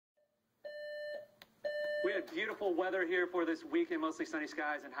We had beautiful weather here for this weekend, mostly sunny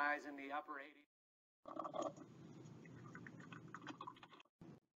skies and highs in the upper 80s.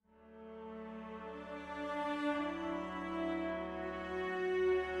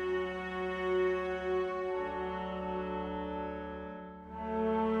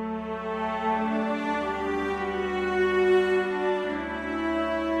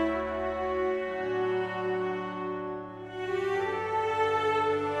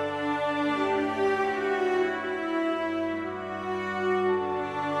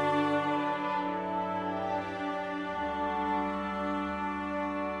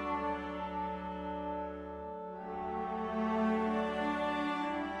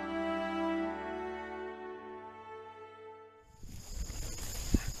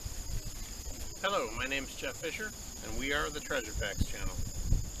 Hello, my name is Jeff Fisher, and we are the Treasurefacts channel.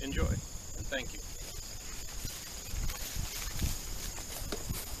 Enjoy, and thank you.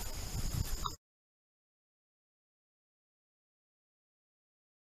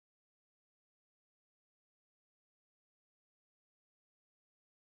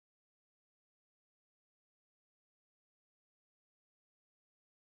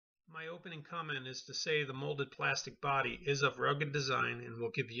 My opening comment is to say the molded plastic body is of rugged design and will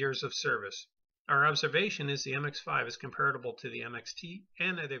give years of service. Our observation is the MX5 is comparable to the MXT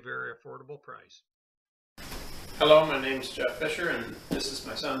and at a very affordable price. Hello, my name is Jeff Fisher, and this is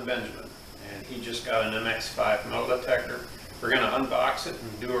my son Benjamin, and he just got an MX5 Metal Detector. We're going to unbox it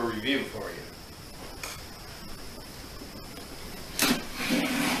and do a review for you.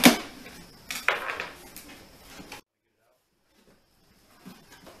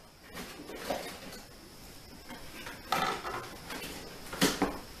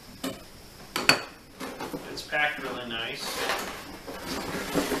 It's packed really nice.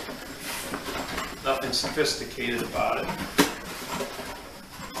 Nothing sophisticated about it.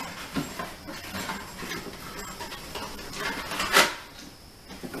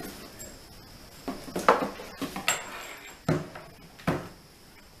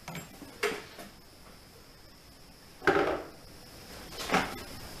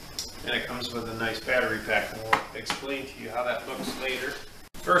 And it comes with a nice battery pack, and we'll explain to you how that looks later.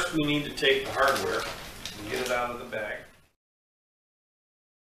 First, we need to take the hardware and get it out of the bag.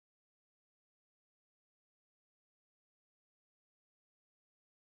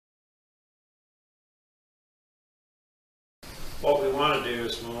 What we want to do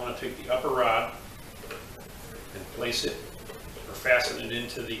is we want to take the upper rod and place it or fasten it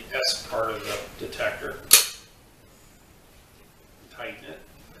into the S part of the detector. Tighten it.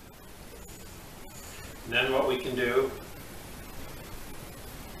 And then what we can do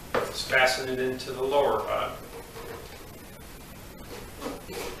is fasten it into the lower rod.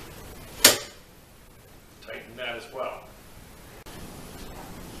 Tighten that as well.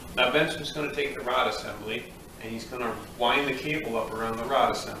 Now Benjamin's going to take the rod assembly and he's going to wind the cable up around the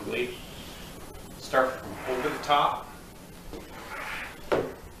rod assembly. Start from over the top.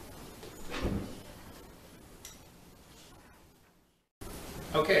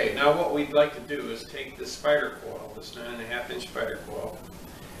 Okay, now what we'd like to do is take this spider coil, this 9.5-inch spider coil,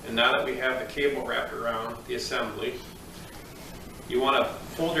 and now that we have the cable wrapped around the assembly, you want to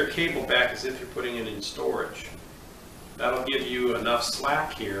fold your cable back as if you're putting it in storage. That'll give you enough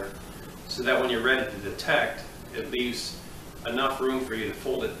slack here so that when you're ready to detect, it leaves enough room for you to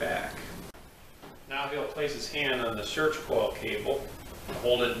fold it back. Now he'll place his hand on the search coil cable,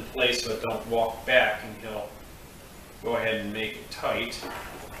 hold it in place so it don't walk back, and he'll go ahead and make it tight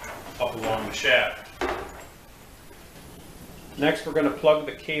up along the shaft. Next, we're going to plug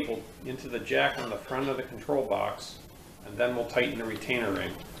the cable into the jack on the front of the control box, and then we'll tighten the retainer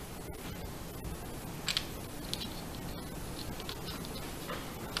ring.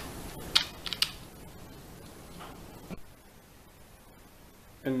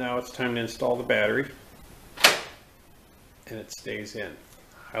 And now it's time to install the battery, and it stays in.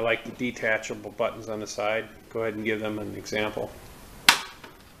 I like the detachable buttons on the side. Go ahead and give them an example.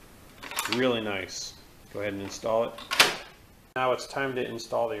 Really nice. Go ahead and install it. Now it's time to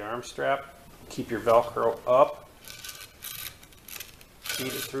install the arm strap. Keep your Velcro up. Feed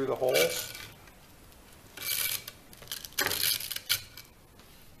it through the holes.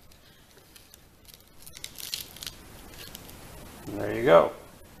 And there you go.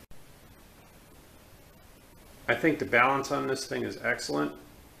 I think the balance on this thing is excellent.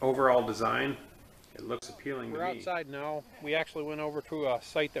 Overall design, it looks appealing to me. We're outside now. We actually went over to a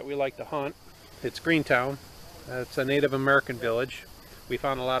site that we like to hunt. It's Greentown. It's a Native American village. We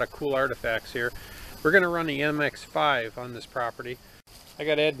found a lot of cool artifacts here. We're going to run the MX5 on this property. I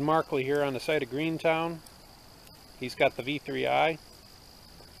got Ed Markley here on the site of Greentown. He's got the V3i.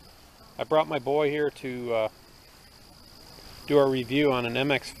 I brought my boy here to do a review on an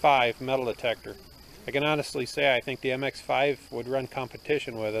MX5 metal detector. I can honestly say I think the MX5 would run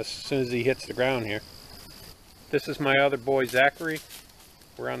competition with us as soon as he hits the ground here. This is my other boy Zachary.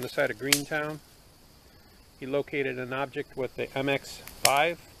 We're on the side of Greentown. He located an object with the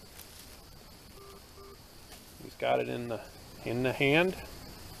MX5. He's got it in the hand.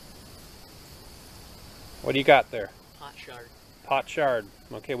 What do you got there? Pot shard. Pot shard.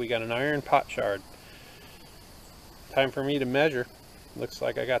 Okay, we got an iron pot shard. Time for me to measure. Looks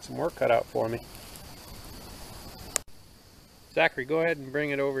like I got some work cut out for me. Zachary, go ahead and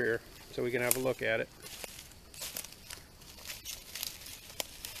bring it over here so we can have a look at it.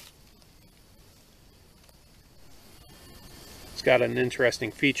 It's got an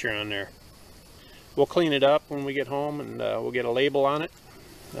interesting feature on there. We'll clean it up when we get home and we'll get a label on it.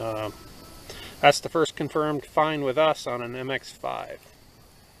 That's the first confirmed find with us on an MX5.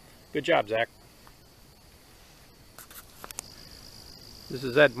 Good job, Zach. This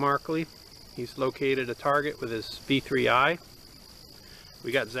is Ed Markley. He's located a target with his V3i.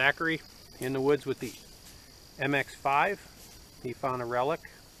 We got Zachary in the woods with the MX5. He found a relic.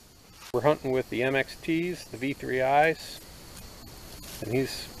 We're hunting with the MXTs, the V3is, and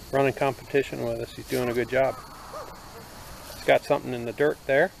he's running competition with us. He's doing a good job. He's got something in the dirt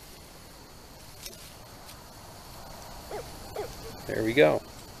there. There we go.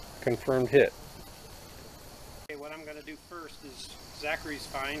 Confirmed hit. Okay, what I'm going to do first is Zachary's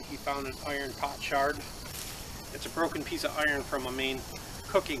find. He found an iron pot shard. It's a broken piece of iron from a main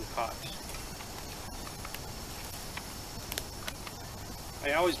cooking pot.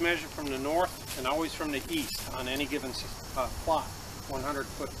 I always measure from the north and always from the east on any given plot,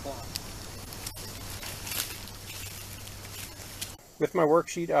 100-foot plot. With my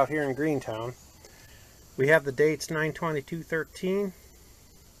worksheet out here in Greentown, we have the dates 9/22/13.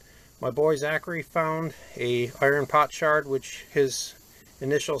 My boy Zachary found a iron pot shard, which his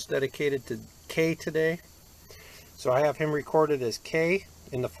initials dedicated to K today. So I have him recorded as K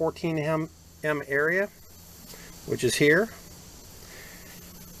in the 14 m area, which is here.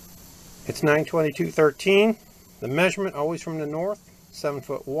 It's 9/22/13. The measurement always from the north, 7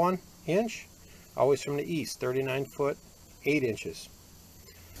 foot 1 inch. Always from the east, 39 foot 8 inches.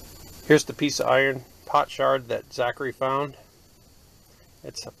 Here's the piece of iron pot shard that Zachary found.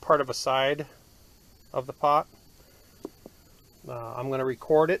 It's a part of a side of the pot. I'm going to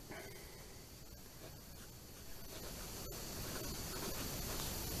record it.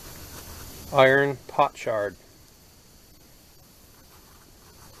 Iron pot shard.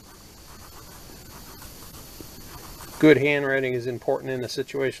 Good handwriting is important in a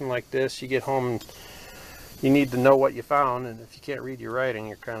situation like this. You get home and you need to know what you found, and if you can't read your writing,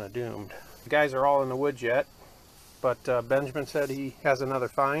 you're kind of doomed. The guys are all in the woods yet, but Benjamin said he has another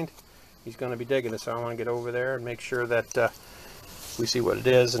find. He's going to be digging it, so I want to get over there and make sure that we see what it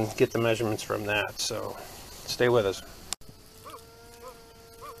is and get the measurements from that. So stay with us.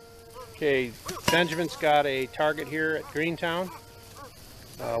 Okay, Benjamin's got a target here at Greentown.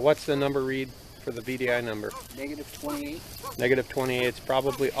 What's the number read for the VDI number? -28. -28. It's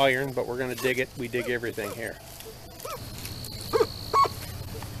probably iron, but we're going to dig it. We dig everything here.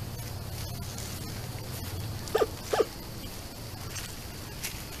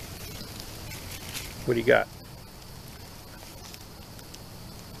 What do you got?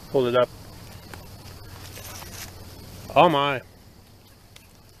 Hold it up. Oh my.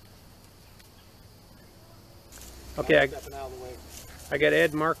 Okay, I got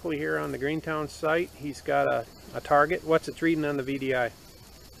Ed Markley here on the Greentown site. He's got a target. What's it reading on the VDI?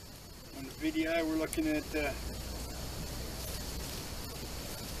 On the VDI, we're looking at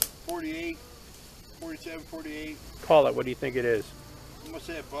 48, 47, 48. Call it. What do you think it is? I'm gonna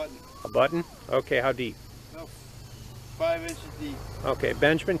say a button. A button? Okay, how deep? No, 5 inches deep. Okay,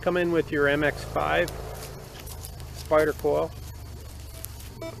 Benjamin, come in with your MX5 spider coil.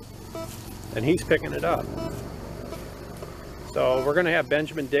 And he's picking it up. So we're going to have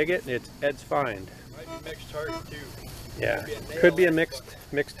Benjamin dig it, and it's Ed's find. Might be mixed target too. Yeah, could be a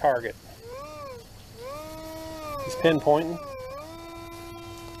mixed target. He's pinpointing.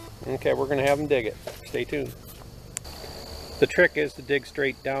 Okay, we're going to have him dig it. Stay tuned. The trick is to dig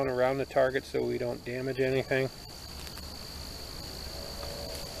straight down around the target so we don't damage anything.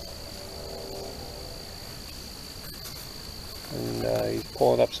 And he's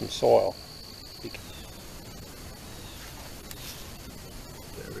pulling up some soil.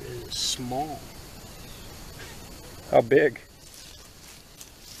 There is small. How big?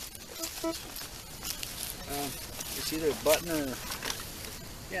 It's either a button or...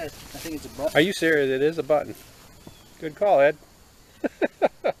 Yeah, I think it's a button. Are you serious? It is a button. Good call, Ed.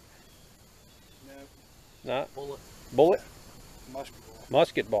 Not Bullet. bullet? Musket ball.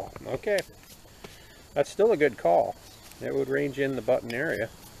 Musket ball. Okay. That's still a good call. It would range in the button area.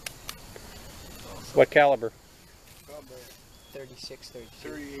 What caliber? Probably 36, 32.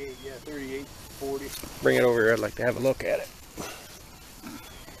 38, yeah, 38, 40. Bring it over here. I'd like to have a look at it.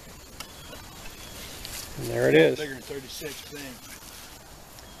 And there it is. Bigger than 36 thing.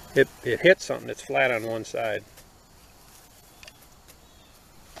 It hit something that's flat on one side.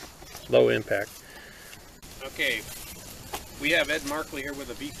 Low impact. Okay, we have Ed Markley here with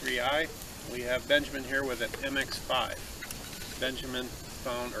a V3i. We have Benjamin here with an MX5. Benjamin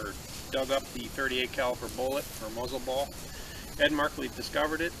found or dug up the 38 caliber bullet or muzzle ball. Ed Markley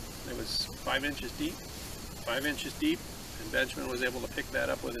discovered it. It was 5 inches deep, and Benjamin was able to pick that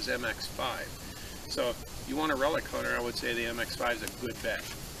up with his MX5. So if you want a relic hunter, I would say the MX5 is a good bet.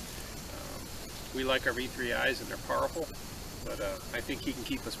 We like our V3Is and they're powerful, but I think he can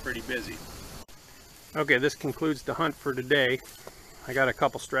keep us pretty busy. Okay, this concludes the hunt for today. I got a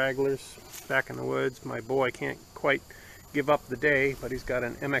couple stragglers back in the woods. My boy can't quite give up the day, but he's got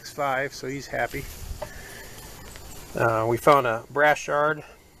an MX5, so he's happy. We found a brass shard.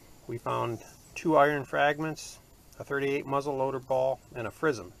 We found 2 iron fragments, a 38 muzzle loader ball, and a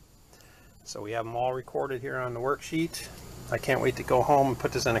prism. So we have them all recorded here on the worksheet. I can't wait to go home and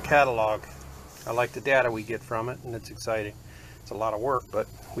put this in a catalog. I like the data we get from it, and it's exciting. It's a lot of work, but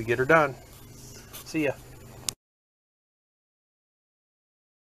we get her done. See ya.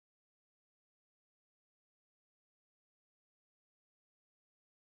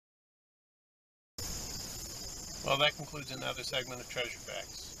 Well, that concludes another segment of Treasure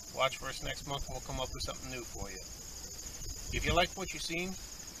Facts. Watch for us next month and we'll come up with something new for you. If you like what you've seen,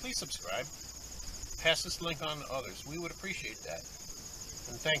 please subscribe. Pass this link on to others. We would appreciate that.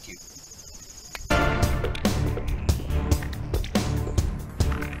 And thank you.